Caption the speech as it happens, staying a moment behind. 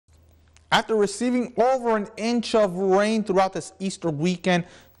After receiving over an inch of rain throughout this Easter weekend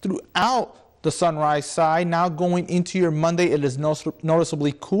throughout the Sunrise side, now going into your Monday, it is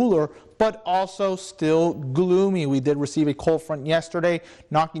noticeably cooler, but also still gloomy. We did receive a cold front yesterday,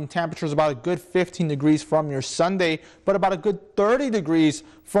 knocking temperatures about a good 15 degrees from your Sunday, but about a good 30 degrees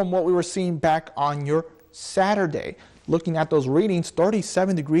from what we were seeing back on your Saturday. Looking at those readings,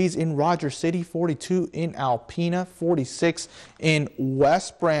 37 degrees in Rogers City, 42 in Alpena, 46 in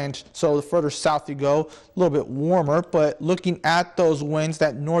West Branch. So the further south you go, a little bit warmer. But looking at those winds,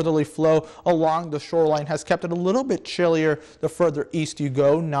 that northerly flow along the shoreline has kept it a little bit chillier the further east you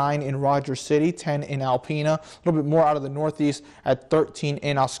go. 9 in Rogers City, 10 in Alpena, a little bit more out of the northeast at 13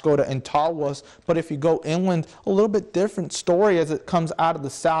 in Oscoda and Tawas. But if you go inland, a little bit different story as it comes out of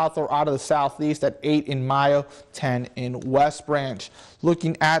the south or out of the southeast at 8 in Mayo, 10 in West Branch.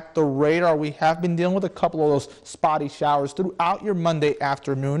 Looking at the radar, we have been dealing with a couple of those spotty showers throughout your Monday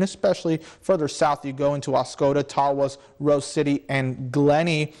afternoon, especially further south you go into Oscoda, Tawas, Rose City, and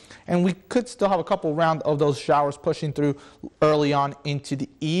Glenny. And we could still have a couple round of those showers pushing through early on into the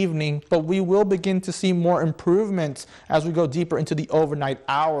evening, but we will begin to see more improvements as we go deeper into the overnight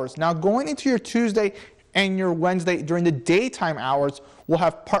hours. Now, going into your Tuesday and your Wednesday, during the daytime hours, we'll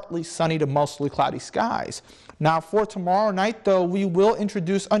have partly sunny to mostly cloudy skies. Now for tomorrow night, though, we will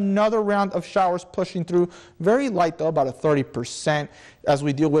introduce another round of showers pushing through. Very light, though, about a 30%, as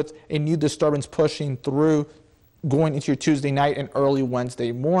we deal with a new disturbance pushing through going into your Tuesday night and early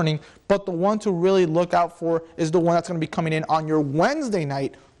Wednesday morning. But the one to really look out for is the one that's going to be coming in on your Wednesday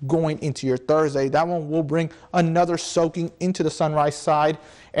night going into your Thursday. That one will bring another soaking into the Sunrise side.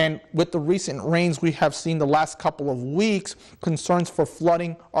 And with the recent rains we have seen the last couple of weeks, concerns for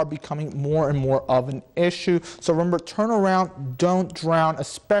flooding are becoming more and more of an issue. So remember, turn around, don't drown,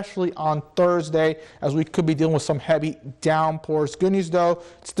 especially on Thursday, as we could be dealing with some heavy downpours. Good news, though,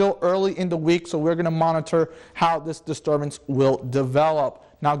 it's still early in the week, so we're going to monitor how this disturbance will develop.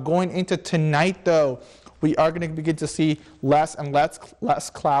 Now going into tonight, though, we are going to begin to see less and less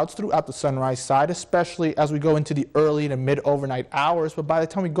clouds throughout the Sunrise side, especially as we go into the early to mid overnight hours. But by the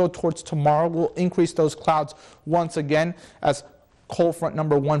time we go towards tomorrow, we'll increase those clouds once again as cold front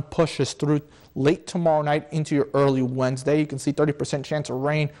number 1 pushes through late tomorrow night into your early Wednesday. You can see 30% chance of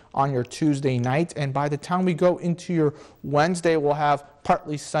rain on your Tuesday night. And by the time we go into your Wednesday, we'll have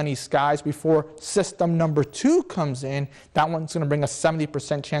partly sunny skies before system number 2 comes in. That one's going to bring a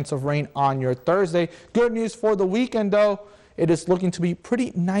 70% chance of rain on your Thursday. Good news for the weekend, though. It is looking to be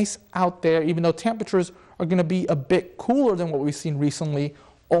pretty nice out there, even though temperatures are going to be a bit cooler than what we've seen recently,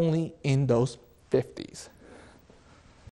 only in those 50s.